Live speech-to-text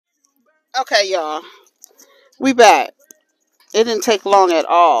Okay, y'all. We back. It didn't take long at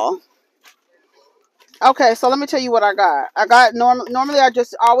all. Okay, so let me tell you what I got. I got normally I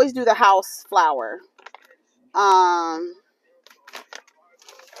just always do the house flour. Um,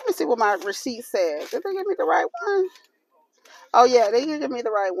 Let me see what my receipt says. Did they give me the right one? Oh yeah, they did give me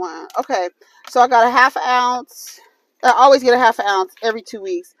the right one. Okay, so I got a half ounce. I always get a half ounce every 2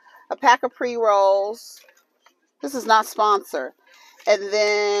 weeks. A pack of pre rolls. This is not sponsored. And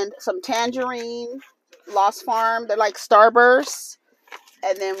then some tangerine, Lost Farm. They're like Starbursts.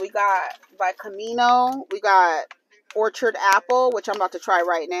 And then we got by Camino. We got Orchard Apple, which I'm about to try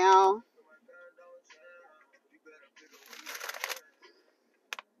right now.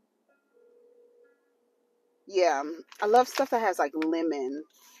 Yeah, I love stuff that has like lemon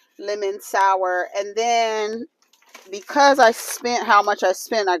sour. And then because I spent how much I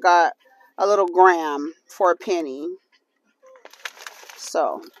spent, I got a little gram for a penny.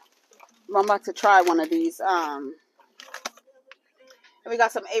 So I'm about to try one of these. And we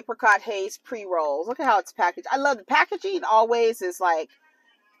got some apricot haze pre-rolls. Look at how it's packaged. I love the packaging. Always is like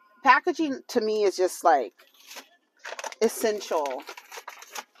packaging to me is just like essential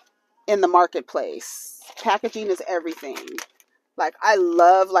in the marketplace. Packaging is everything. Like I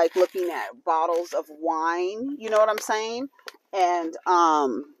love like looking at bottles of wine. You know what I'm saying? And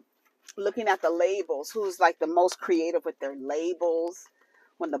looking at the labels. Who's like the most creative with their labels?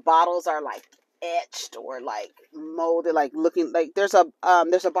 When the bottles are like etched or like molded, like looking like there's a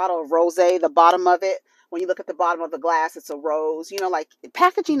bottle of rosé. The bottom of it, when you look at the bottom of the glass, it's a rose. You know, like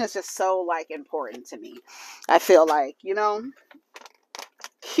packaging is just so like important to me. I feel like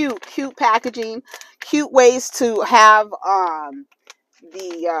cute packaging, cute ways to have oh,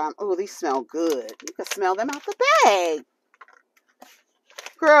 these smell good. You can smell them out the bag.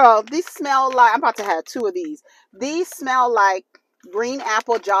 Girl, these smell like I'm about to have two of these. These smell like green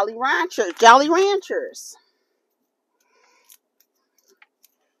apple Jolly Ranchers. Jolly Ranchers.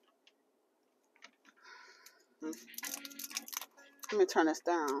 Let me turn this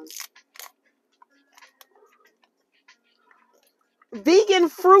down. Vegan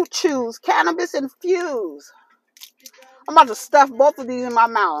fruit chews, cannabis infused. I'm about to stuff both of these in my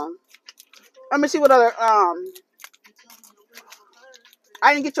mouth. Let me see what other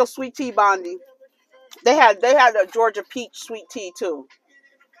I didn't get your sweet tea, Bondi. They had a Georgia peach sweet tea too.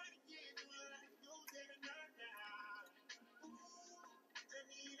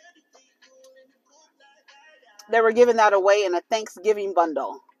 They were giving that away in a Thanksgiving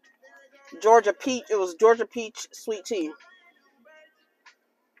bundle. Georgia peach. It was Georgia peach sweet tea.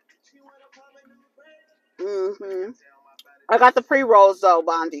 I got the pre rolls though,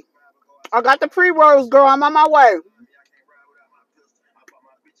 Bondi. I got the pre rolls, girl. I'm on my way.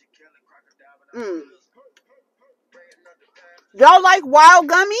 Mm. Y'all like wild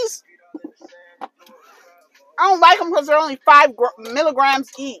gummies? I don't like them because they're only 5 milligrams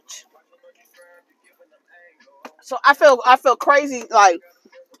each. So I feel crazy like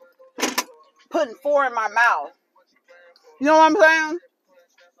putting 4 in my mouth. You know what I'm saying?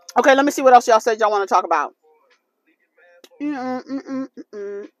 Okay, let me see what else y'all said y'all want to talk about.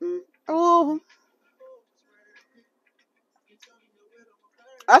 Oh,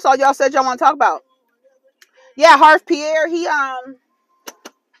 that's all y'all said y'all want to talk about. Yeah, Harve Pierre. He's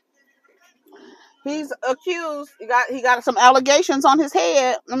accused. He got some allegations on his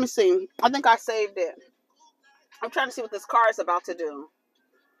head. Let me see. I think I saved it. I'm trying to see what this car is about to do.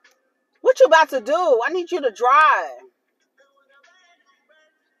 What you about to do? I need you to drive.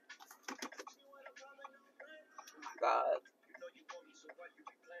 God.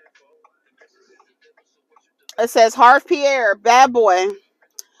 It says Harve Pierre, bad boy.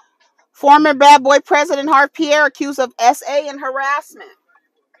 Former bad boy president Harve Pierre accused of SA and harassment.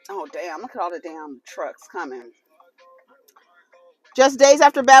 Oh, damn. Look at all the damn trucks coming. Just days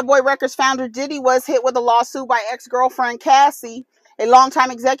after Bad Boy Records founder Diddy was hit with a lawsuit by ex-girlfriend Cassie, a longtime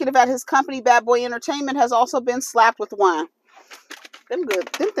executive at his company, Bad Boy Entertainment, has also been slapped with one. Them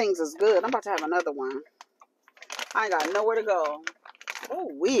things is good. I'm about to have another one. I ain't got nowhere to go. Oh,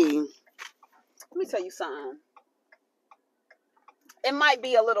 let me tell you something. It might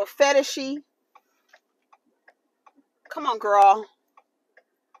be a little fetishy. Come on, girl.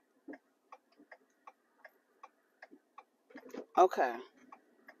 Okay.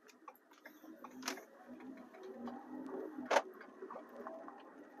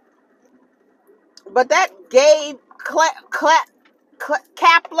 But that gay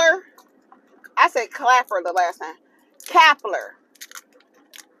Kapler, I said Clapper the last time. Kapler.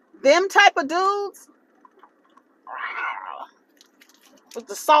 Them type of dudes with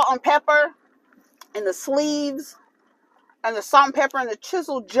the salt and pepper and the sleeves and the salt and pepper and the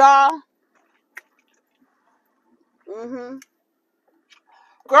chiseled jaw. Mm-hmm.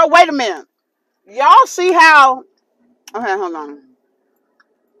 Girl, wait a minute. Y'all see how... Okay, hold on.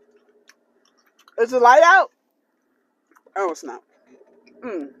 Is the light out? Oh, it's not.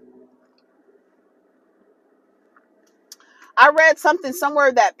 Mm. I read something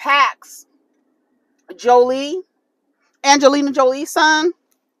somewhere that Pax, Jolie, Angelina Jolie's son,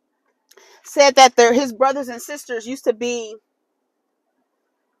 said that his brothers and sisters used to be...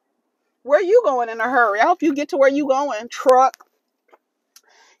 Where are you going in a hurry? I hope you get to where you going, truck.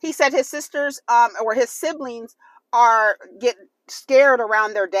 He said his sisters, or his siblings, get scared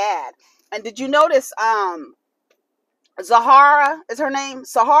around their dad. And did you notice, Zahara is her name?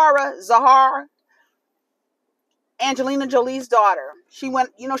 Zahara, Angelina Jolie's daughter. She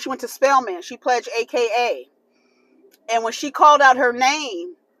went to Spelman. She pledged AKA. And when she called out her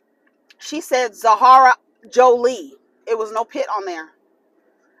name, she said Zahara Jolie. It was no pit on there.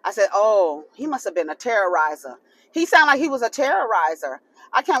 I said, oh, he must have been a terrorizer. He sounded like he was a terrorizer.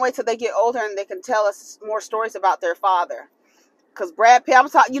 I can't wait till they get older and they can tell us more stories about their father. Because Brad Pitt, I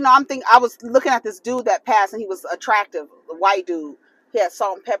was looking at this dude that passed, and he was attractive, a white dude. He had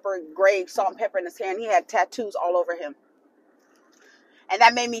salt and pepper, gray salt and pepper in his hair, and he had tattoos all over him. And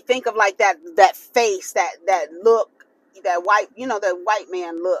that made me think of like that face, that look, that white, the white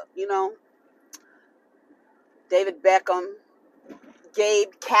man look, David Beckham, Gabe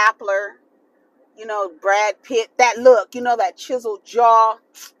Kapler, Brad Pitt, that look, that chiseled jaw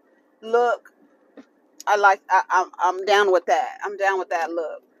look. I'm down with that. I'm down with that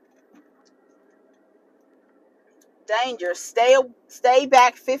look. Danger. Stay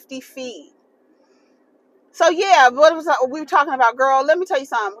back 50 feet. So yeah, what was we were talking about, girl? Let me tell you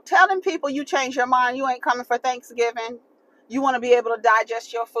something. Tell them people you changed your mind. You ain't coming for Thanksgiving. You want to be able to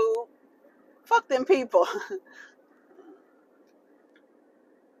digest your food. Fuck them people.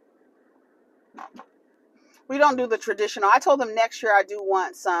 We don't do the traditional. I told them next year I do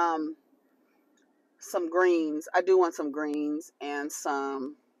want some greens. I do want some greens and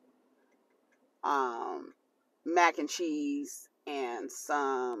some mac and cheese and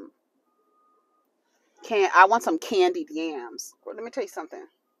some I want some candied yams. Well, let me tell you something.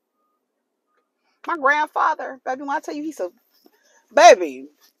 My grandfather, baby, when I tell you baby,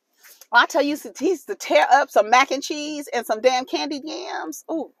 when I tell you he used to tear up some mac and cheese and some damn candied yams.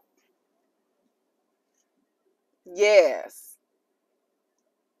 Ooh, yes.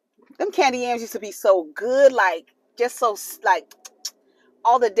 Them candy yams used to be so good, like just so like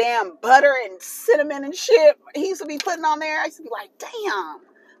all the damn butter and cinnamon and shit he used to be putting on there. I used to be like, damn.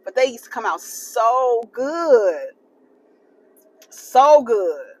 But they used to come out so good. So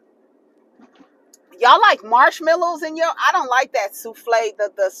good. Y'all like marshmallows in your... I don't like that souffle,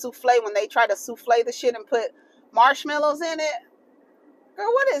 the souffle when they try to souffle the shit and put marshmallows in it.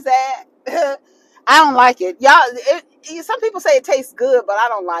 Girl, what is that? I don't like it. Some people say it tastes good, but I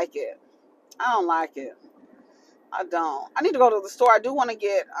don't like it. I don't like it. I don't. I need to go to the store. I do want to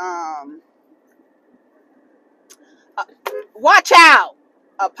get watch out,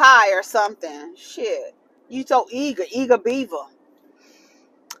 a pie or something. Shit. You so eager beaver.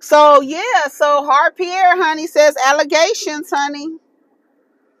 So yeah, so Pierre, honey, says allegations, honey.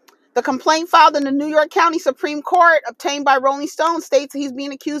 The complaint filed in the New York County Supreme Court, obtained by Rolling Stone, states he's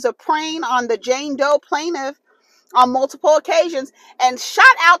being accused of preying on the Jane Doe plaintiff on multiple occasions. And shout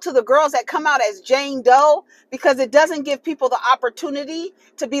out to the girls that come out as Jane Doe, because it doesn't give people the opportunity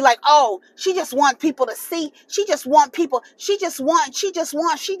to be like, oh, she just want people to see. She just want,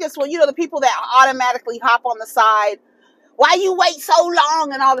 the people that automatically hop on the side. Why you wait so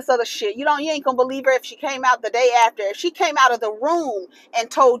long and all this other shit? You ain't gonna believe her if she came out the day after. If she came out of the room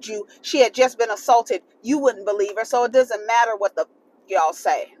and told you she had just been assaulted, you wouldn't believe her. So it doesn't matter what the y'all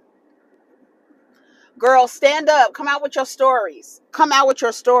say. Girl, stand up. Come out with your stories. Come out with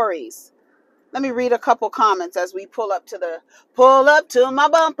your stories. Let me read a couple comments as we pull up to my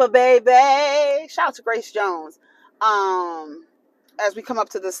bumper, baby. Shout out to Grace Jones. As we come up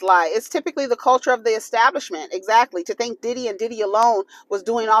to this lie, it's typically the culture of the establishment. Exactly. To think Diddy and Diddy alone was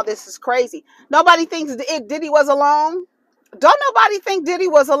doing all this is crazy. Nobody thinks Diddy was alone. Don't nobody think Diddy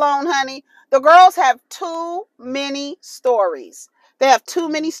was alone, honey. The girls have too many stories. They have too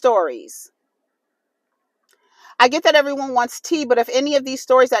many stories. I get that everyone wants tea, but if any of these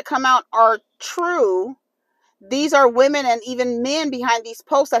stories that come out are true, these are women and even men behind these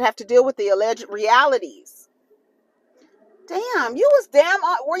posts that have to deal with the alleged realities. Damn, you was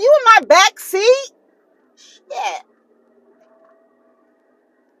were you in my back seat? Yeah.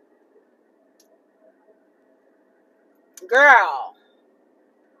 Girl.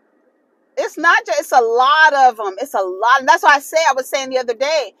 It's not just, it's a lot of them. It's a lot. And that's why I was saying the other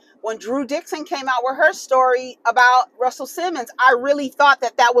day, when Drew Dixon came out with her story about Russell Simmons, I really thought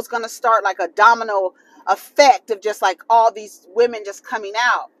that was going to start like a domino effect of just like all these women just coming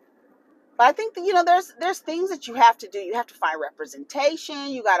out. But I think that, you know, there's things that you have to do. You have to find representation.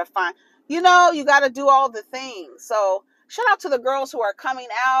 You got to find, you know, you got to do all the things. So shout out to the girls who are coming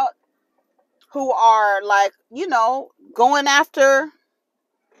out, who are like, you know, going after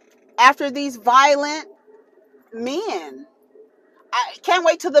these violent men. I can't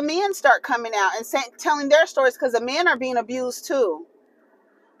wait till the men start coming out and telling their stories, because the men are being abused too.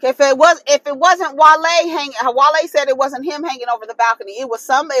 If it wasn't Wale said it wasn't him hanging over the balcony. It was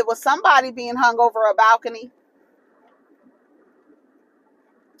somebody being hung over a balcony.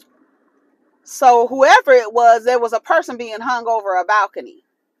 So whoever it was, there was a person being hung over a balcony.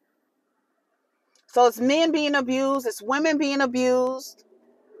 So it's men being abused, it's women being abused,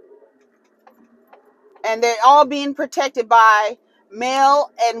 and they're all being protected by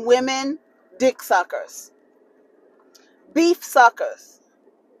male and women dick suckers, beef suckers.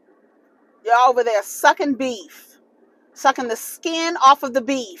 You're over there sucking beef, sucking the skin off of the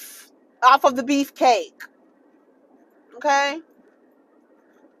beef, off of the beef cake. Okay?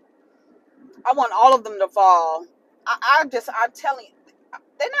 I want all of them to fall. I'm telling you,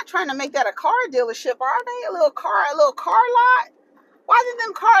 they're not trying to make that a car dealership, are they? A little car lot? Why did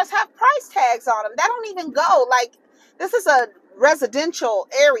them cars have price tags on them? That don't even go. Like, this is a residential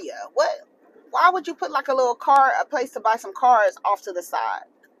area. What? Why would you put like a place to buy some cars off to the side?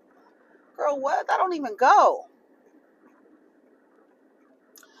 Girl, what? That don't even go.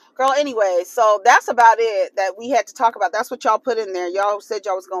 Girl, anyway, so that's about it that we had to talk about. That's what y'all put in there. Y'all said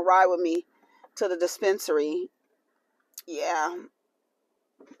y'all was going to ride with me to the dispensary. Yeah.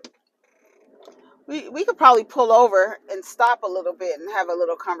 We could probably pull over and stop a little bit and have a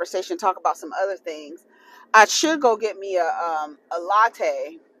little conversation, talk about some other things. I should go get me a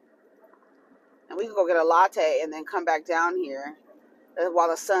latte. And we could go get a latte and then come back down here while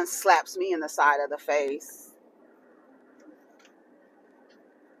the sun slaps me in the side of the face.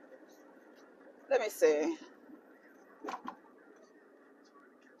 Let me see.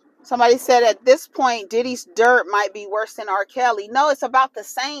 Somebody said at this point, Diddy's dirt might be worse than R. Kelly. No, it's about the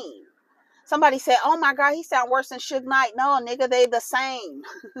same. Somebody said, oh my God, he sound worse than Suge Knight. No, nigga, they the same.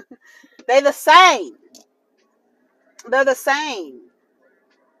 They the same. They're the same.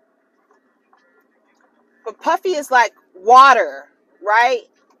 But Puffy is like water, right?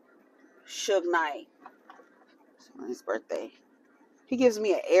 Suge Knight. It's his birthday. He gives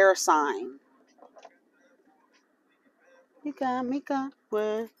me an air sign. You got me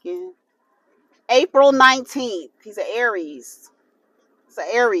working. April 19th. He's an Aries. It's an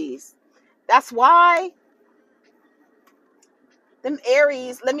Aries. That's why them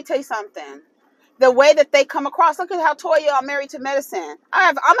Aries, let me tell you something. The way that they come across, look at how Toya are married to medicine.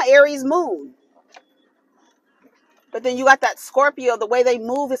 I'm an Aries moon. But then you got that Scorpio, the way they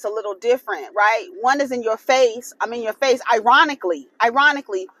move is a little different, right? One is in your face. I'm in your face. Ironically,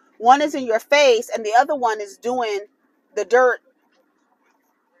 one is in your face and the other one is doing the dirt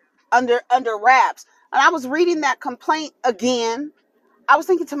under wraps. And I was reading that complaint again. I was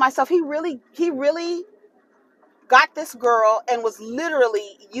thinking to myself, he really got this girl and was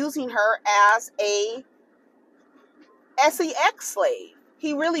literally using her as a sex slave.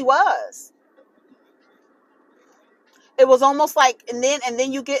 He really was. It was almost like, and then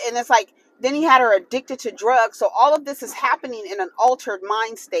it's like, then he had her addicted to drugs. So all of this is happening in an altered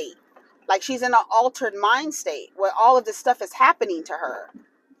mind state. Like she's in an altered mind state where all of this stuff is happening to her.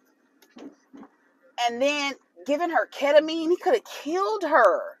 And then giving her ketamine, he could have killed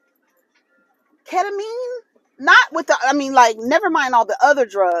her. Ketamine? Not with never mind all the other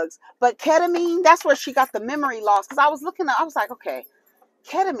drugs, but ketamine, that's where she got the memory loss. Because I was like, okay,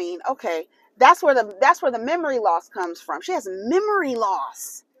 ketamine, okay. That's where the memory loss comes from. She has memory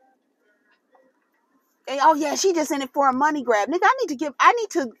loss. And, oh yeah, she just in it for a money grab. Nigga, I need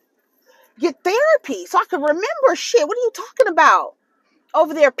to get therapy so I can remember shit. What are you talking about?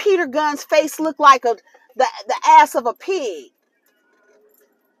 Over there, Peter Gunn's face looked like the ass of a pig.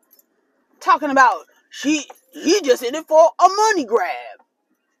 Talking about he just in it for a money grab.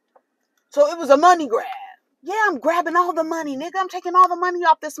 So it was a money grab. Yeah, I'm grabbing all the money, nigga. I'm taking all the money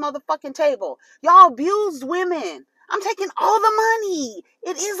off this motherfucking table. Y'all abused women. I'm taking all the money.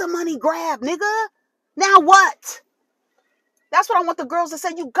 It is a money grab, nigga. Now what? That's what I want the girls to say.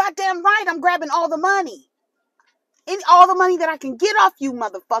 You goddamn right, I'm grabbing all the money. All the money that I can get off you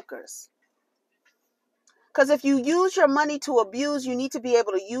motherfuckers. Because if you use your money to abuse, you need to be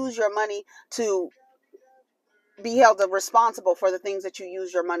able to use your money to be held responsible for the things that you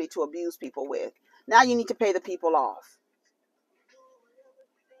use your money to abuse people with. Now you need to pay the people off.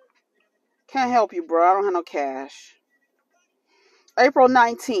 Can't help you, bro. I don't have no cash. April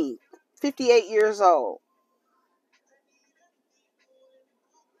 19th, 58 years old.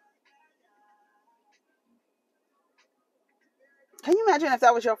 Can you imagine if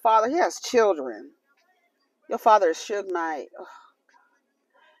that was your father? He has children. Your father is Suge Knight. Ugh.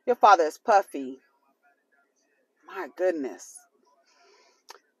 Your father is Puffy. My goodness.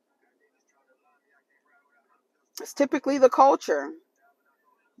 It's typically the culture.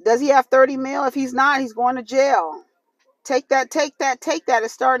 Does he have 30 mil? If he's not, he's going to jail. Take that, take that, take that.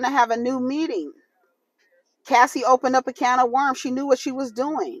 It's starting to have a new meeting. Cassie opened up a can of worms. She knew what she was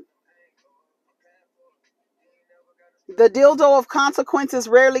doing. The dildo of consequences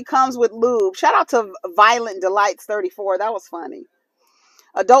rarely comes with lube. Shout out to Violent Delights 34. That was funny.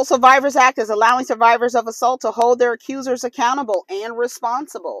 Adult Survivors Act is allowing survivors of assault to hold their accusers accountable and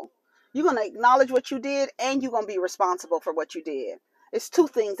responsible. You're going to acknowledge what you did, and you're going to be responsible for what you did. It's two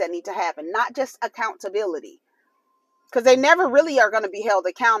things that need to happen, not just accountability. Because they never really are going to be held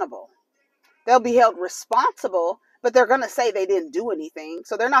accountable. They'll be held responsible, but they're going to say they didn't do anything.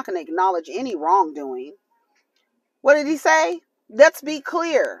 So they're not going to acknowledge any wrongdoing. What did he say? Let's be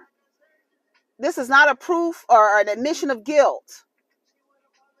clear. This is not a proof or an admission of guilt.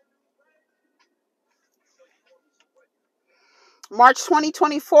 March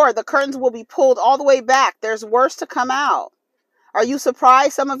 2024, the curtains will be pulled all the way back. There's worse to come out. Are you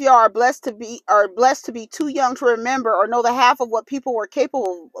surprised? Some of y'all are blessed to be too young to remember or know the half of what people were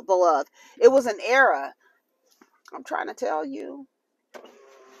capable of. It was an era. I'm trying to tell you.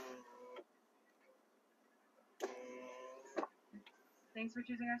 Thanks for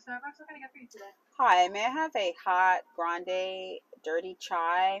choosing our Starbucks. What can I get for you today? Hi, may I have a hot grande dirty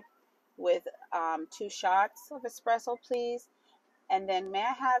chai with 2 shots of espresso, please? And then may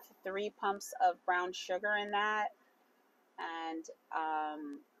I have 3 pumps of brown sugar in that? And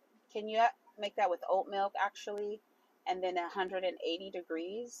can you make that with oat milk, actually? And then 180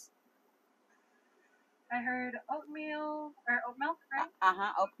 degrees. I heard oatmeal or oat milk, right?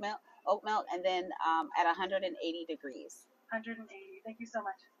 Oat milk, and then at 180 degrees. 180. Thank you so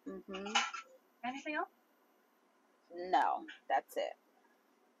much. Anything else? No, that's it.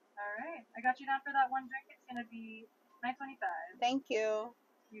 All right. I got you down for that one drink. It's going to be $9.25. Thank you.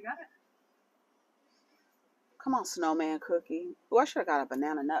 You got it. Come on, snowman cookie. Oh, I should have got a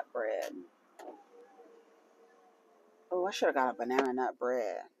banana nut bread. Oh, I should have got a banana nut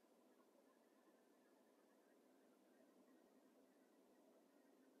bread.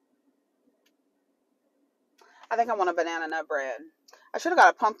 I think I want a banana nut bread. I should have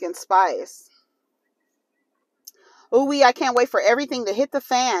got a pumpkin spice. Ooh, I can't wait for everything to hit the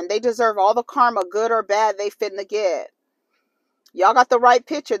fan. They deserve all the karma, good or bad, they finna get. Y'all got the right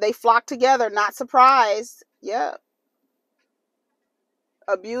picture. They flock together, not surprised. Yep.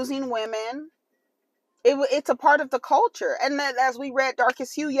 Abusing women. It's a part of the culture. And then, as we read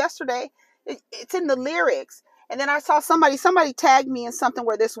Darkest Hue yesterday, it's in the lyrics. And then I saw somebody tagged me in something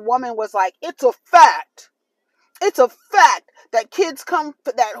where this woman was like, it's a fact. It's a fact that kids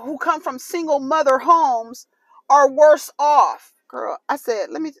who come from single mother homes are worse off. Girl, I said,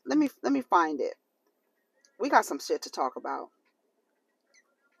 let me find it. We got some shit to talk about.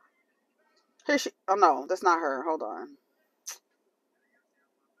 Here she, oh no, that's not her. Hold on.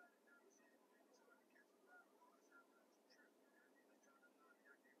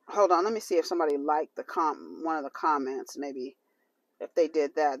 Hold on, let me see if somebody liked one of the comments. Maybe if they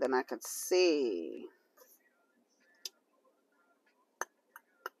did that, then I could see.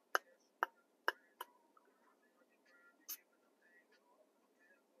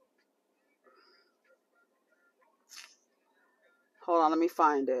 Hold on, let me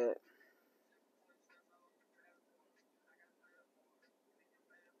find it.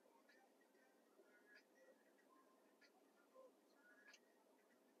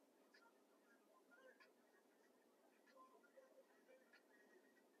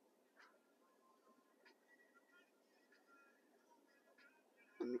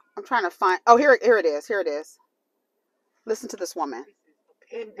 I'm trying to find. Oh, here it is. Here it is. Listen to this woman.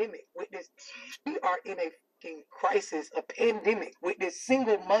 Pandemic with this. We are in a crisis, a pandemic with this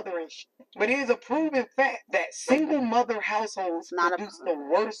single mother and but it is a proven fact that single mother households produce the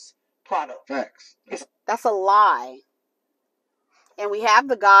worst product. Facts. That's a lie. And we have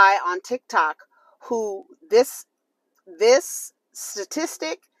the guy on TikTok who this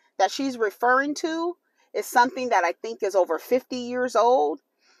statistic that she's referring to is something that I think is over 50 years old.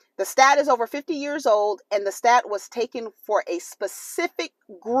 The stat is over 50 years old, and the stat was taken for a specific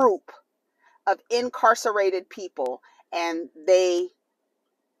group of incarcerated people, and they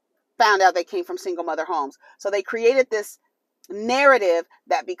found out they came from single mother homes. So they created this narrative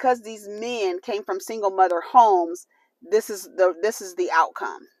that because these men came from single mother homes, this is the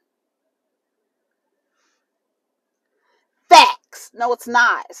outcome. Facts. No, it's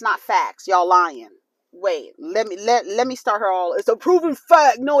not. It's not facts. Y'all lying. Wait, let me start her all. It's a proven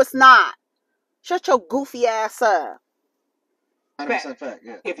fact. No, it's not. Shut your goofy ass up. 100% fact,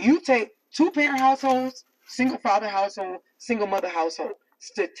 yeah. If you take 2-parent households, single father household, single mother household,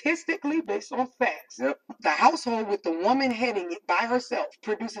 statistically based on facts, the household with the woman heading it by herself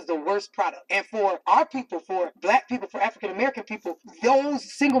produces the worst product. And for our people, for black people, for African American people,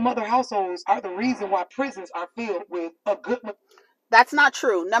 those single mother households are the reason why prisons are filled with a good. That's not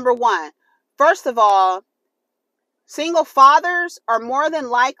true. Number one, first of all, single fathers are more than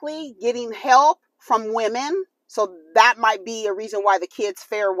likely getting help from women. So that might be a reason why the kids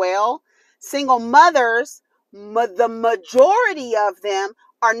fare well. Single mothers, the majority of them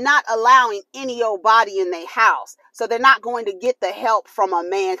are not allowing any old body in their house. So they're not going to get the help from a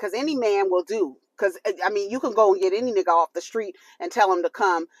man, because any man will do. Because, I mean, you can go and get any nigga off the street and tell him to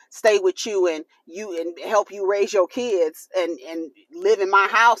come stay with you and help you raise your kids and live in my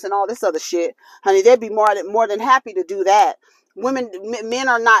house and all this other shit. Honey, they'd be more than happy to do that. Men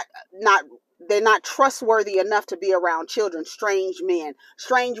are they're not trustworthy enough to be around children. Strange men.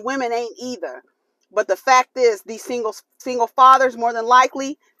 Strange women ain't either. But the fact is, these single fathers, more than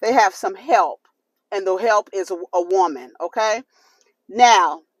likely, they have some help. And the help is a woman, okay?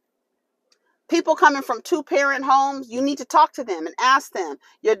 Now, people coming from 2-parent homes, you need to talk to them and ask them.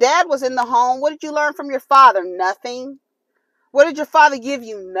 Your dad was in the home. What did you learn from your father? Nothing. What did your father give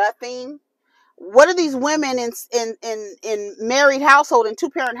you? Nothing. What are these women in married household and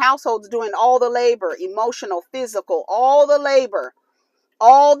 2-parent households doing? All the labor, emotional, physical, all the labor,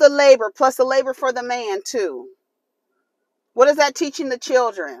 plus the labor for the man too. What is that teaching the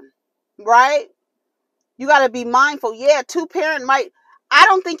children? Right? You got to be mindful. Yeah, 2-parent might, I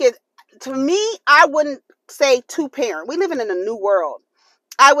don't think it, to me, I wouldn't say 2-parent. We living in a new world.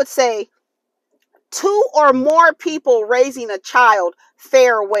 I would say 2 or more people raising a child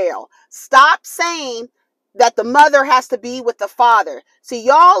fare well. Stop saying that the mother has to be with the father. See,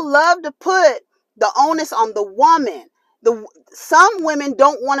 y'all love to put the onus on the woman. Some women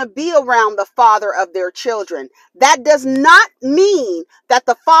don't want to be around the father of their children. That does not mean that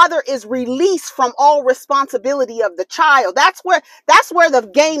the father is released from all responsibility of the child. That's where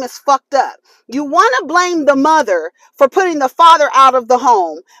the game is fucked up. You want to blame the mother for putting the father out of the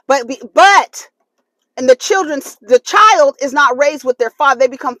home, and the child is not raised with their father. They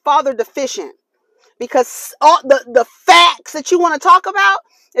become father deficient, because all the facts that you want to talk about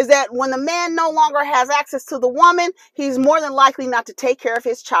is that when the man no longer has access to the woman, he's more than likely not to take care of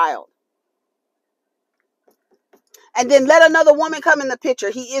his child. And then let another woman come in the picture.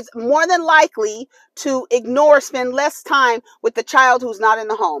 He is more than likely to spend less time with the child who's not in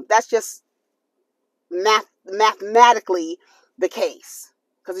the home. That's just mathematically the case,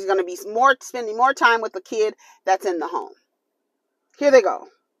 because he's going to be spending more time with the kid that's in the home. Here they go.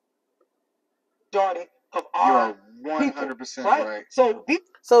 Majority of our 100% right.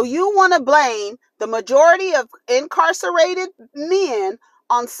 So you want to blame the majority of incarcerated men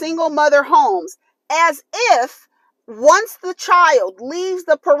on single mother homes, as if once the child leaves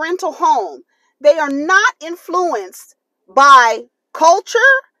the parental home, they are not influenced by culture,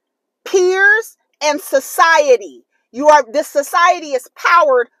 peers, and society. This society is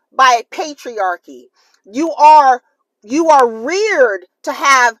powered by a patriarchy. You are reared to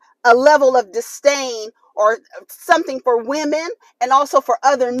have a level of disdain or something for women and also for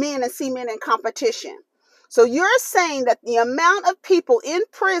other men, and see men in competition. So you're saying that the amount of people in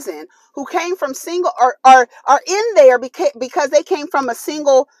prison who came from single are in there because they came from a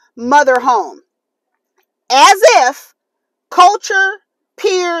single mother home, as if culture,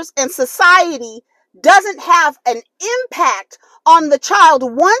 peers, and society doesn't have an impact on the child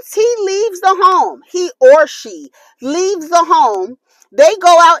once he leaves the home. He or she leaves the home. They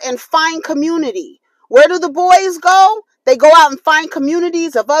go out and find community. Where do the boys go? They go out and find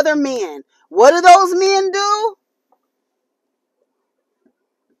communities of other men. What do those men do?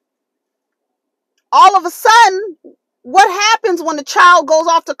 All of a sudden, what happens when a child goes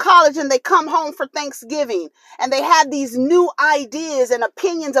off to college and they come home for Thanksgiving and they have these new ideas and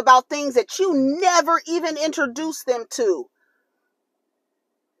opinions about things that you never even introduced them to?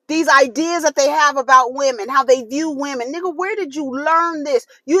 These ideas that they have about women, how they view women. Nigga, where did you learn this?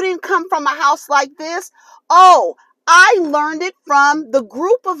 You didn't come from a house like this. Oh, I learned it from the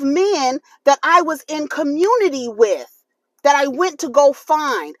group of men that I was in community with, that I went to go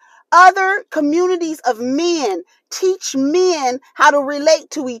find. other communities of men. Teach men how to relate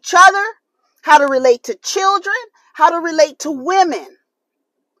to each other, how to relate to children, how to relate to women.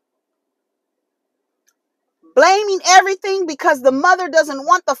 Blaming everything because the mother doesn't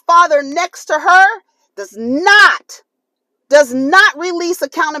want the father next to her does not release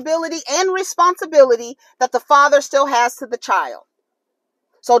accountability and responsibility that the father still has to the child.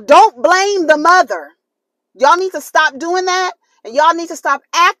 So don't blame the mother. Y'all need to stop doing that, and y'all need to stop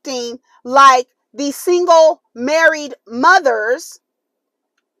acting like these single married mothers,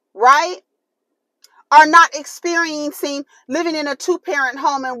 right, are not experiencing living in a two-parent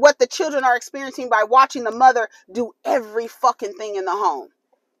home and what the children are experiencing by watching the mother do every fucking thing in the home.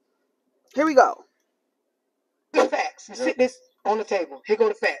 Here we go. The facts. You sit this on the table. Here go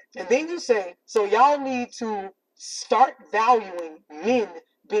the facts. And then you say, so y'all need to start valuing men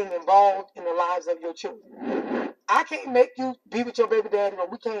being involved in the lives of your children. I can't make you be with your baby daddy, or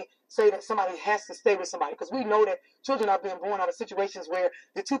we can't say that somebody has to stay with somebody, because we know that children are being born out of situations where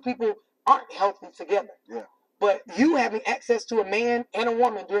the two people aren't healthy together. Yeah. But you having access to a man and a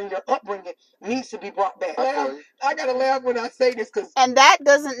woman during your upbringing needs to be brought back. I gotta laugh when I say this, because and that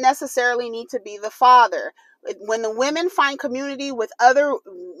doesn't necessarily need to be the father. When the women find community with other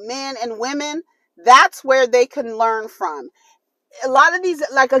men and women, that's where they can learn from. A lot of these,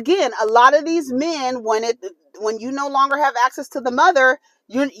 like, again, a lot of these men, when you no longer have access to the mother,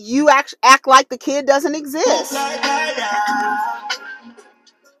 you act like the kid doesn't exist.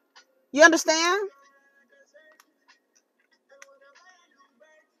 You understand?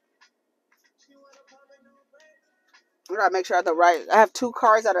 I gotta make sure I have two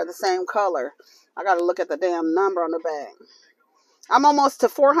cards that are the same color. I gotta look at the damn number on the back. I'm almost to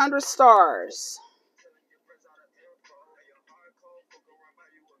 400 stars.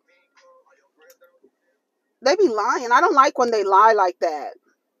 They be lying. I don't like when they lie like that.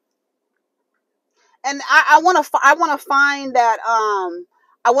 And I want to find that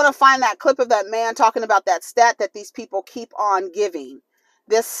clip of that man talking about that stat that these people keep on giving.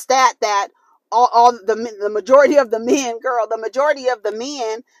 This stat that all the majority of the men,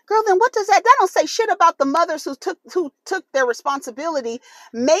 then what does that don't say shit about the mothers who took their responsibility.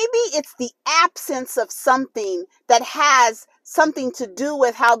 Maybe it's the absence of something that has something to do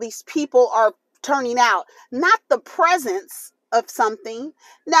with how these people are turning out, not the presence of something.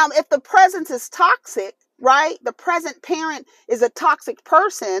 Now, if the presence is toxic, right? The present parent is a toxic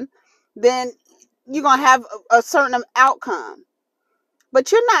person, then you're going to have a certain outcome.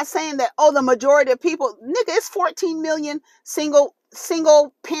 But you're not saying that, oh, the majority of people, nigga, it's 14 million single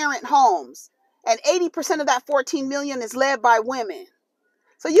parent homes. And 80% of that 14 million is led by women.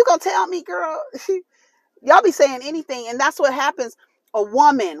 So you going to tell me, girl, y'all be saying anything. And that's what happens. A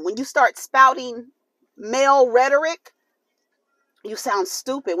woman, when you start spouting male rhetoric, you sound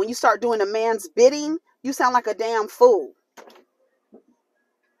stupid. When you start doing a man's bidding, you sound like a damn fool.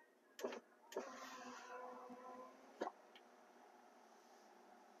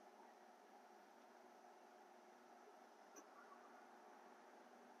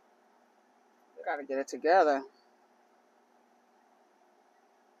 You gotta get it together.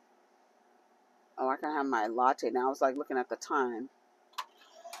 Oh, I can have my latte now. I was like looking at the time.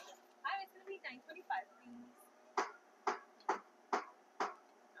 Hi, it's gonna be 9:25, please. Oh,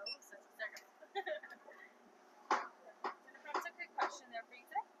 such a second. That's a good question there for you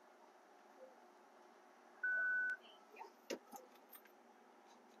today. Thank you.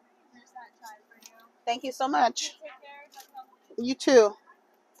 There's that chai for you. Thank you so much. Take care. You too.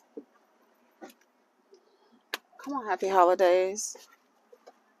 Come on, happy holidays.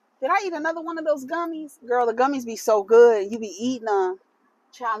 Did I eat another one of those gummies? Girl, the gummies be so good. You be eating them,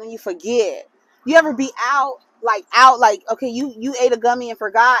 child, and you forget. You ever be out, okay, you ate a gummy and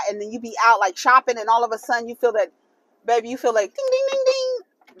forgot, and then you be out, like, shopping, and all of a sudden you feel that, baby, you feel like, ding, ding, ding, ding.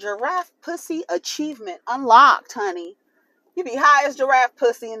 Giraffe pussy achievement unlocked, honey. You be high as giraffe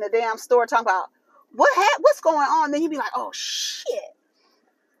pussy in the damn store talking about, what's going on? Then you be like, oh, shit.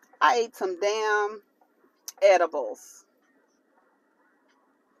 I ate some damn edibles.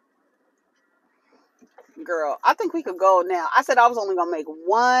 Girl, I think we could go now. I said I was only gonna make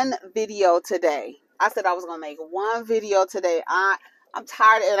one video today. I'm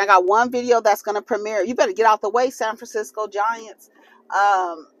tired, and I got one video that's gonna premiere. You better get out the way, San Francisco Giants.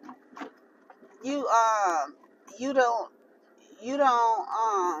 You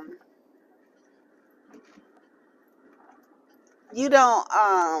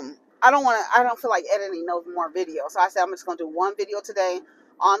I don't feel like editing no more videos. So I said I'm just gonna do one video today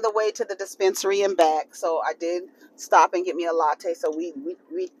on the way to the dispensary and back. So I did stop and get me a latte. So we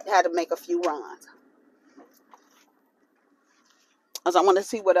had to make a few runs. As I want to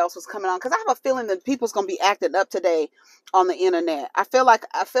see what else was coming on, because I have a feeling that people's gonna be acting up today on the internet. I feel like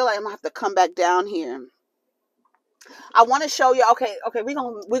I'm gonna have to come back down here. I want to show you. Okay, we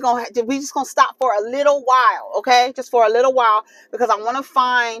just gonna stop for a little while. Okay, just for a little while, because I want to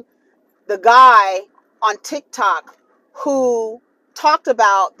find the guy on TikTok who talked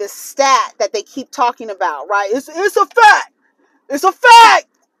about this stat that they keep talking about. Right? It's a fact. It's a fact.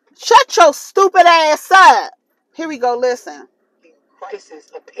 Shut your stupid ass up. Here we go. Listen.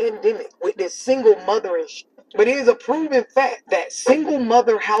 Crisis, a pandemic with this single mother and but it is a proven fact that single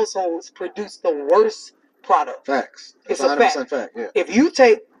mother households produce the worst product. Facts. It's That's a 100% fact. Yeah. If you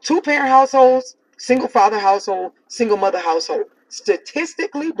take 2-parent households, single father household, single mother household,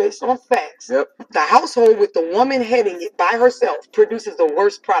 statistically based on facts, Yep. the household with the woman heading it by herself produces the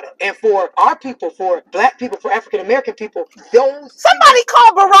worst product. And for our people, for black people, for African American people, somebody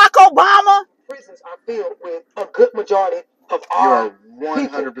call Barack Obama. Prisons are filled with a good majority of our You are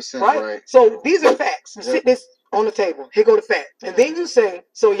 100% people, right. So these are facts. You sit this on the table. Here go the fact. And then you say,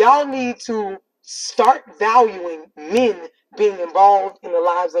 so y'all need to start valuing men being involved in the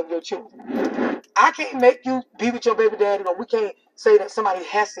lives of your children. I can't make you be with your baby daddy, or we can't say that somebody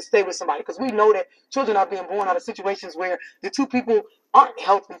has to stay with somebody, because we know that children are being born out of situations where the two people aren't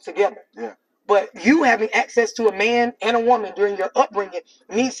healthy together. Yeah. But you having access to a man and a woman during your upbringing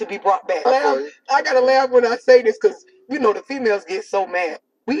needs to be brought back. I gotta laugh when I say this, because you know the females get so mad.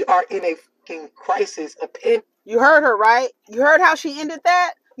 We are in a fucking crisis of You heard her, right? You heard how she ended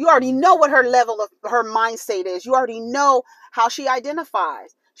that? You already know what her level of her mind state is. You already know how she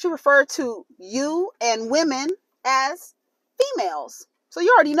identifies. She referred to you and women as females. So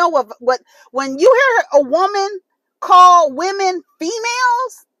you already know what when you hear a woman call women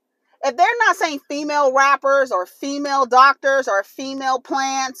females, if they're not saying female rappers or female doctors or female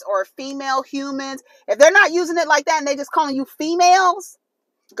plants or female humans, if they're not using it like that and they just calling you females,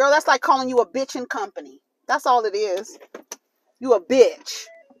 girl, that's like calling you a bitch in company. That's all it is. You a bitch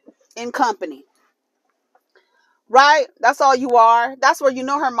in company. Right? That's all you are. That's where you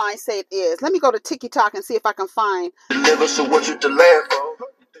know her mindset is. Let me go to TikTok and see if I can find. So what you to laugh on?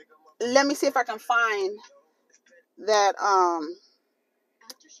 Let me see if I can find that.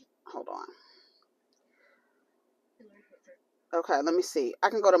 Hold on. Okay, let me see. I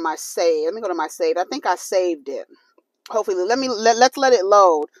can go to my save. Let me go to my save. I think I saved it. Hopefully, let's let it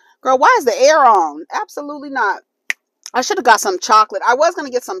load. Girl, why is the air on? Absolutely not. I should have got some chocolate. I was going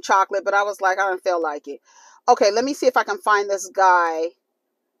to get some chocolate, but I was like, I don't feel like it. Okay, let me see if I can find this guy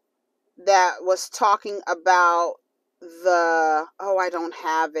that was talking about the... Oh, I don't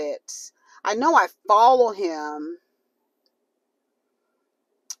have it. I know I follow him.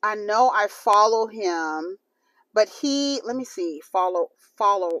 But he... Let me see. Follow.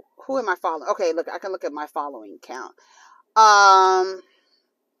 Who am I following? Okay, look, I can look at my following count.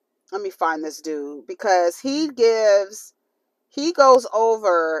 Let me find this dude, because he goes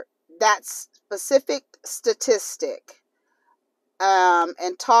over that specific statistic,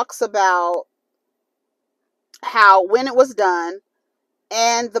 and talks about how when it was done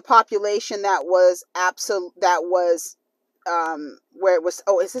and the population that was where it was.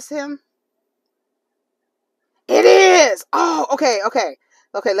 Oh, is this him? It is. Oh, okay.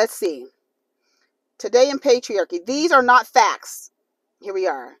 Let's see. Today in patriarchy. These are not facts. Here we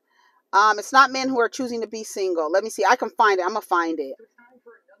are. It's not men who are choosing to be single. Let me see. I can find it. I'm gonna find it. It's time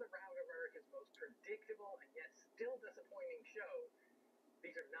for another round of America's most predictable and yet still disappointing show.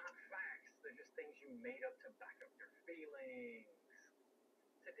 These are not facts. They're just things you made up to back up your feelings.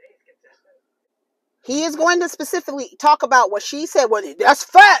 Today's contestant. He is going to specifically talk about what she said. Well, that's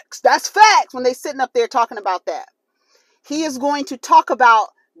facts. That's facts. When they're sitting up there talking about that, he is going to talk about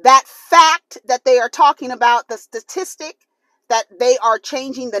that fact that they are talking about, the statistic that they are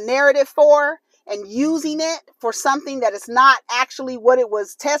changing the narrative for and using it for something that is not actually what it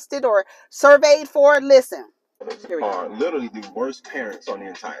was tested or surveyed for. Listen. Are literally the worst parents on the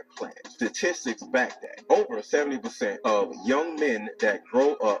entire planet. Statistics back that. Over 70% of young men that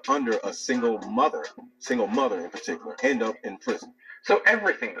grow up under a single mother in particular, end up in prison. So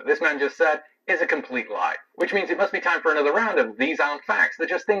everything that this man just said is a complete lie, which means it must be time for another round of These Aren't Facts. They're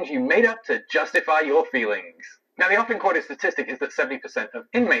just things you made up to justify your feelings. Now, the often quoted statistic is that 70% of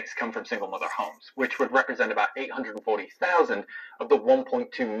inmates come from single mother homes, which would represent about 840,000 of the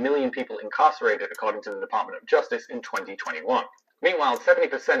 1.2 million people incarcerated, according to the Department of Justice in 2021. Meanwhile,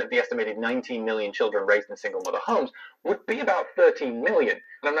 70% of the estimated 19 million children raised in single-mother homes would be about 13 million.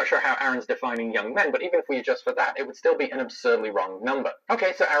 And I'm not sure how Aaron's defining young men, but even if we adjust for that, it would still be an absurdly wrong number.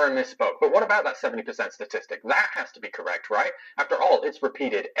 Okay, so Aaron misspoke, but what about that 70% statistic? That has to be correct, right? After all, it's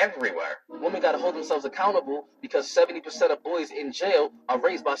repeated everywhere. Women gotta hold themselves accountable because 70% of boys in jail are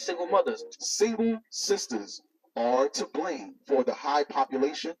raised by single mothers. Single sisters are to blame for the high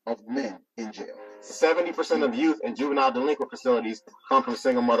population of men in jail. 70% of youth in juvenile delinquent facilities come from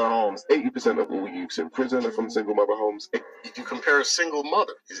single mother homes. 80% of what we use in prison are from single mother homes. If you compare a single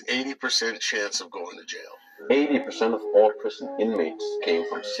mother, is 80% chance of going to jail. 80% of all prison inmates came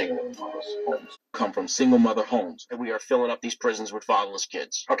from single mothers' homes. Come from single mother homes, and we are filling up these prisons with fatherless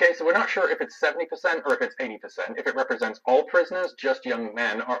kids. Okay, so we're not sure if it's 70% or if it's 80%, if it represents all prisoners, just young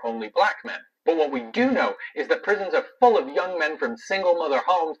men, or only black men. But what we do know is that prisons are full of young men from single mother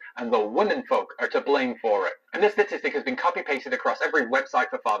homes, and the women folk are to blame for it. And this statistic has been copy-pasted across every website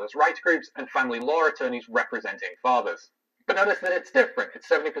for fathers' rights groups and family law attorneys representing fathers. But notice that it's different. It's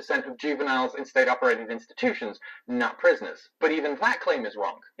 70% of juveniles in state-operated institutions, not prisoners. But even that claim is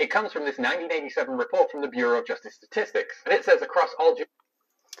wrong. It comes from this 1987 report from the Bureau of Justice Statistics, and it says across all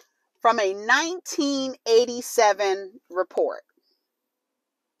from a 1987 report.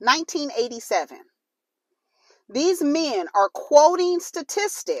 1987. These men are quoting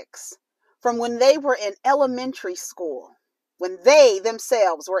statistics from when they were in elementary school, when they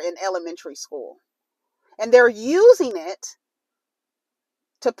themselves were in elementary school. And they're using it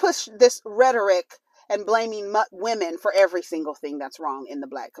to push this rhetoric and blaming women for every single thing that's wrong in the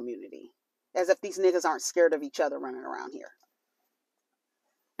black community. As if these niggas aren't scared of each other running around here.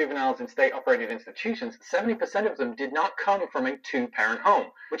 Juveniles in state-operated institutions, 70% of them did not come from a two-parent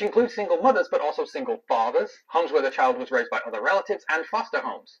home, which includes single mothers but also single fathers, homes where the child was raised by other relatives, and foster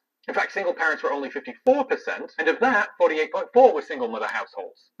homes. In fact, single parents were only 54%, and of that, 48.4% were single mother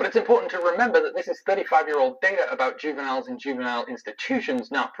households. But it's important to remember that this is 35-year-old data about juveniles in juvenile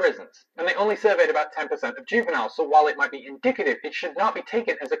institutions, not prisons. And they only surveyed about 10% of juveniles, so while it might be indicative, it should not be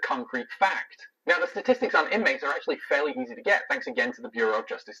taken as a concrete fact. Now, the statistics on inmates are actually fairly easy to get, thanks again to the Bureau of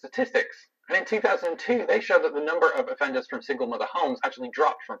Justice Statistics. And in 2002, they showed that the number of offenders from single mother homes actually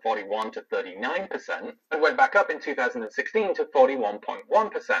dropped from 41 to 39%, and went back up in 2016 to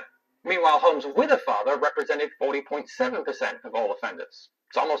 41.1%. Meanwhile, homes with a father represented 40.7% of all offenders.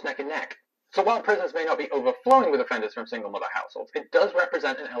 It's almost neck and neck. So while prisons may not be overflowing with offenders from single mother households, it does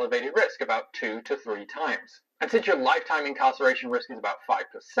represent an elevated risk about 2 to 3 times. And since your lifetime incarceration risk is about 5%,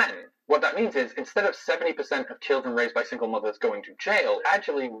 what that means is instead of 70% of children raised by single mothers going to jail,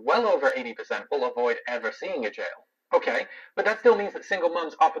 actually well over 80% will avoid ever seeing a jail. Okay, but that still means that single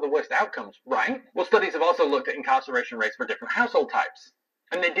moms offer the worst outcomes, right? Well, studies have also looked at incarceration rates for different household types.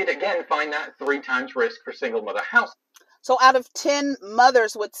 And they did again find that 3 times risk for single mother households. So out of 10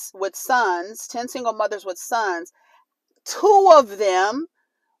 mothers with sons, 10 single mothers with sons, 2 of them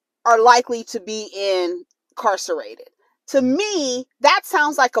are likely to be incarcerated. To me, that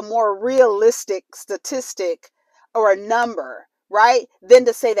sounds like a more realistic statistic or a number, right? Than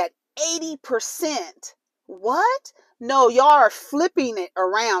to say that 80%. What? No, y'all are flipping it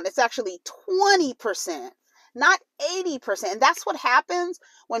around. It's actually 20%, not 80%. And that's what happens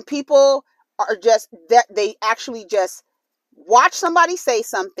when people are just, that they actually just watch somebody say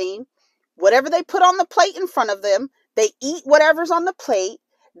something, whatever they put on the plate in front of them, they eat whatever's on the plate,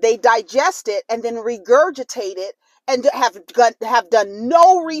 they digest it and then regurgitate it and have done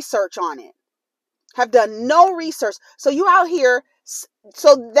no research on it. Have done no research. So you out here,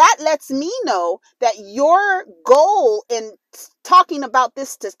 so that lets me know that your goal in talking about this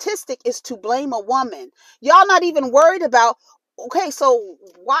statistic is to blame a woman. Y'all not even worried about, okay, so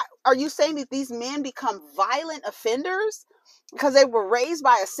why are you saying that these men become violent offenders because they were raised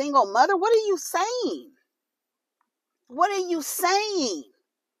by a single mother? What are you saying? What are you saying?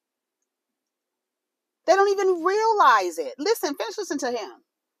 They don't even realize it. Listen, finish listening to him.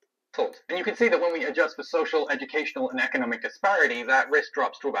 And you can see that when we adjust for social, educational, and economic disparity, that risk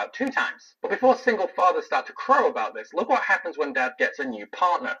drops to about 2 times. But before single fathers start to crow about this, look what happens when dad gets a new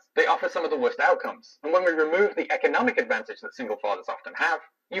partner. They offer some of the worst outcomes. And when we remove the economic advantage that single fathers often have,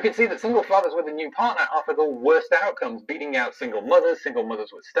 you can see that single fathers with a new partner offer the worst outcomes, beating out single mothers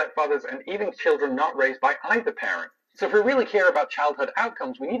with stepfathers, and even children not raised by either parent. So if we really care about childhood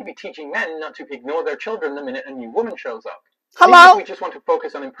outcomes, we need to be teaching men not to ignore their children the minute a new woman shows up. Hello? If we just want to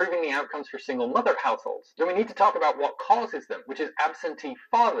focus on improving the outcomes for single mother households, then we need to talk about what causes them, which is absentee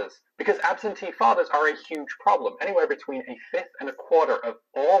fathers. Because absentee fathers are a huge problem. Anywhere between 1/5 and 1/4 of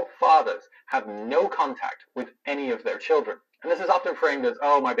all fathers have no contact with any of their children. And this is often framed as,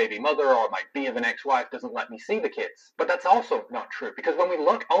 oh, my baby mother or my be of an ex-wife doesn't let me see the kids. But that's also not true, because when we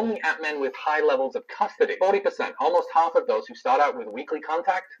look only at men with high levels of custody, 40%, almost half of those who start out with weekly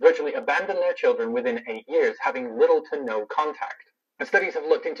contact, virtually abandon their children within 8 years, having little to no contact. And studies have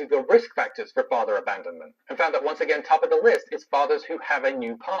looked into the risk factors for father abandonment, and found that once again, top of the list is fathers who have a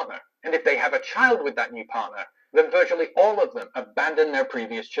new partner. And if they have a child with that new partner, then virtually all of them abandon their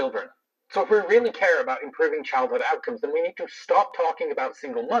previous children. So if we really care about improving childhood outcomes, then we need to stop talking about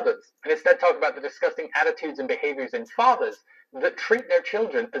single mothers and instead talk about the disgusting attitudes and behaviors in fathers that treat their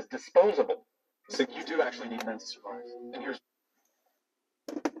children as disposable. So you do actually need men to survive. And here's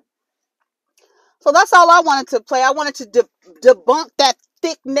So that's all I wanted to play. I wanted to debunk that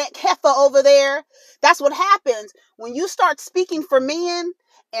thick neck heifer over there. That's what happens when you start speaking for men,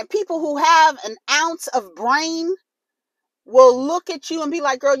 and people who have an ounce of brain will look at you and be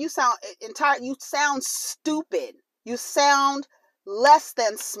like, girl, you sound stupid. You sound less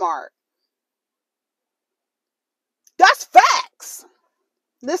than smart. That's facts.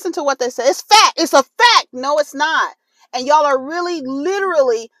 Listen to what they say. It's fact. It's a fact. No, it's not. And y'all are really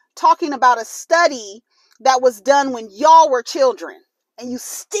literally talking about a study that was done when y'all were children. And you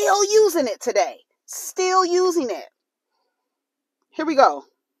still using it today. Still using it. Here we go.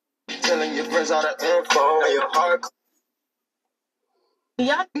 Telling your friends all the info. Your heart.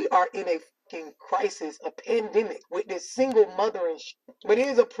 Yeah, we are in a fucking crisis, a pandemic with this single mother and shit. But it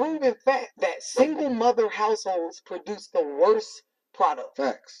is a proven fact that single mother households produce the worst product.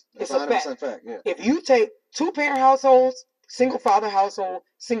 Facts. It's That's a fact. 100% fact. Yeah. If you take two-parent households, single father household,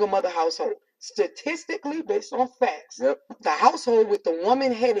 single mother household, statistically based on facts, Yep. the household with the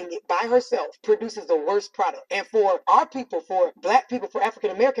woman heading it by herself produces the worst product. And for our people, for black people, for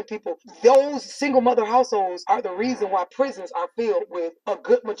African American people, those single mother households are the reason why prisons are filled with a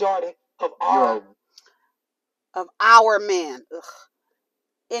good majority of our men. Ugh.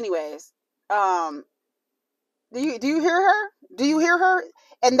 Anyways, do you hear her? Do you hear her?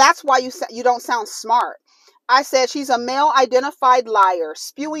 And that's why you don't sound smart. I said she's a male-identified liar,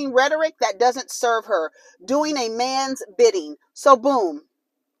 spewing rhetoric that doesn't serve her, doing a man's bidding. So boom.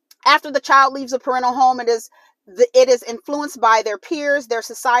 After the child leaves a parental home, it is influenced by their peers, their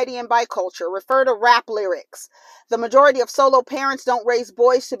society, and by culture. Refer to rap lyrics. The majority of solo parents don't raise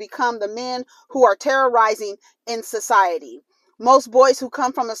boys to become the men who are terrorizing in society. Most boys who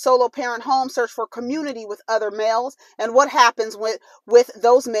come from a solo parent home search for community with other males, and what happens with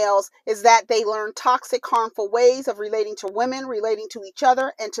those males is that they learn toxic, harmful ways of relating to women, relating to each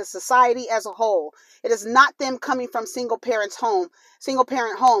other, and to society as a whole. It is not them coming from single parent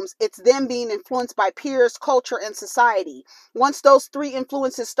homes. It's them being influenced by peers, culture, and society. Once those three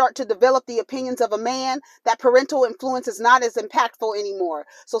influences start to develop the opinions of a man, that parental influence is not as impactful anymore.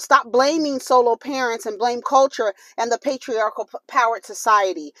 So stop blaming solo parents and blame culture and the patriarchal powered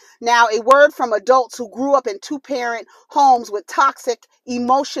society. Now, a word from adults who grew up in two-parent homes with toxic,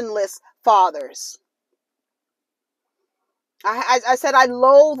 emotionless fathers. I said I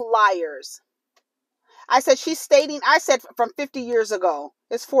loathe liars. I said from 50 years ago.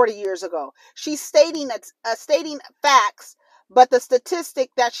 It's 40 years ago. She's stating facts, but the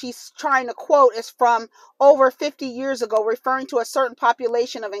statistic that she's trying to quote is from over 50 years ago, referring to a certain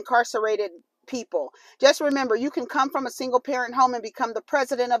population of incarcerated people. Just remember, you can come from a single parent home and become the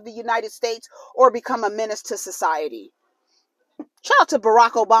president of the United States or become a menace to society. Shout out to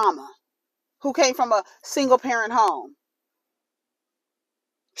Barack Obama, who came from a single parent home.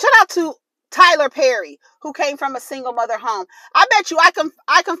 Shout out to Tyler Perry, who came from a single mother home. I bet you I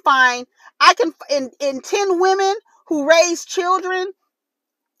can find in 10 women who raise children,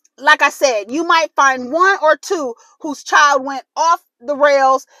 like I said, you might find one or two whose child went off the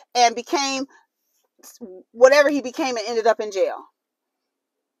rails and became whatever he became and ended up in jail.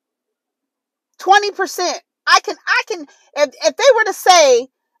 20%. I can if they were to say,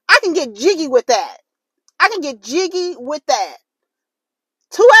 I can get jiggy with that. I can get jiggy with that.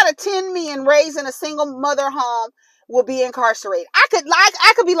 2 out of 10 men raised in a single mother home will be incarcerated. I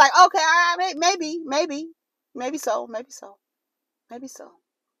could be like, okay, maybe so.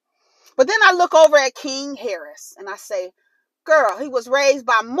 But then I look over at King Harris and I say, girl, he was raised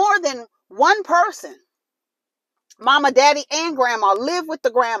by more than one person. Mama, daddy, and grandma. Live with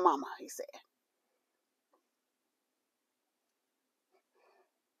the grandmama, he said.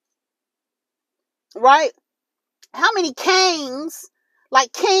 Right? How many kings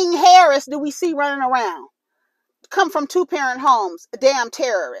like King Harris do we see running around? Come from 2-parent homes, damn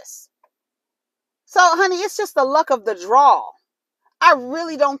terrorists. So, honey, it's just the luck of the draw. I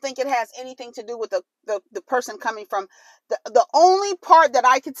really don't think it has anything to do with the person coming from. The only part that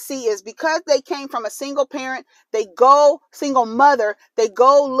I could see is because they came from a single parent, single mother, they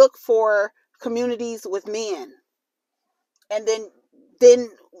go look for communities with men. And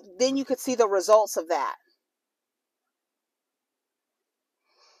then you could see the results of that.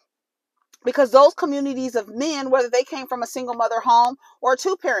 Because those communities of men, whether they came from a single mother home or a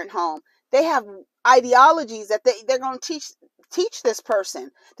two-parent home, they have ideologies that they're going to teach this person.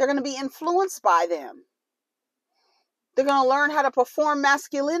 They're going to be influenced by them. They're going to learn how to perform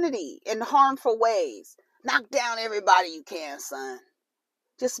masculinity in harmful ways. Knock down everybody you can, son.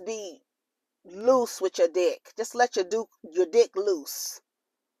 Just be loose with your dick. Just let your dick loose.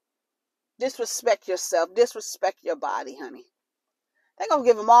 Disrespect yourself. Disrespect your body, honey. They're going to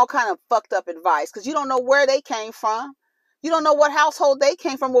give them all kind of fucked up advice because you don't know where they came from. You don't know what household they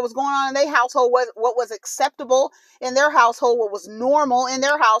came from, what was going on in their household, what was acceptable in their household, what was normal in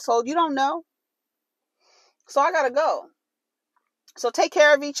their household. You don't know. So I got to go. So take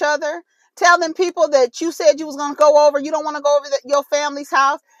care of each other. Tell them people that you said you was going to go over. You don't want to go over your family's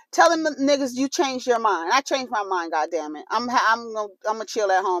house. Tell them niggas you changed your mind. I changed my mind, goddammit. I'm gonna chill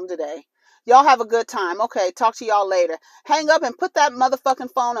at home today. Y'all have a good time. Okay, talk to y'all later. Hang up and put that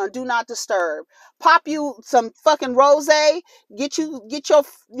motherfucking phone on Do Not Disturb. Pop you some fucking rosé. Get your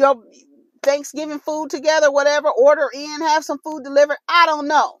Thanksgiving food together, whatever. Order in, have some food delivered. I don't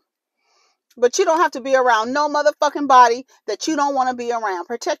know. But you don't have to be around no motherfucking body that you don't want to be around.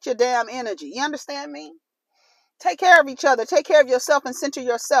 Protect your damn energy. You understand me? Take care of each other. Take care of yourself and center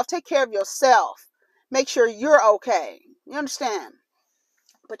yourself. Take care of yourself. Make sure you're okay. You understand?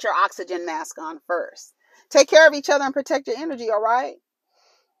 Put your oxygen mask on first. Take care of each other and protect your energy, all right?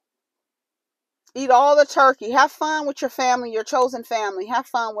 Eat all the turkey. Have fun with your family, your chosen family. Have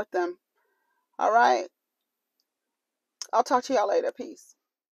fun with them. All right? I'll talk to y'all later. Peace.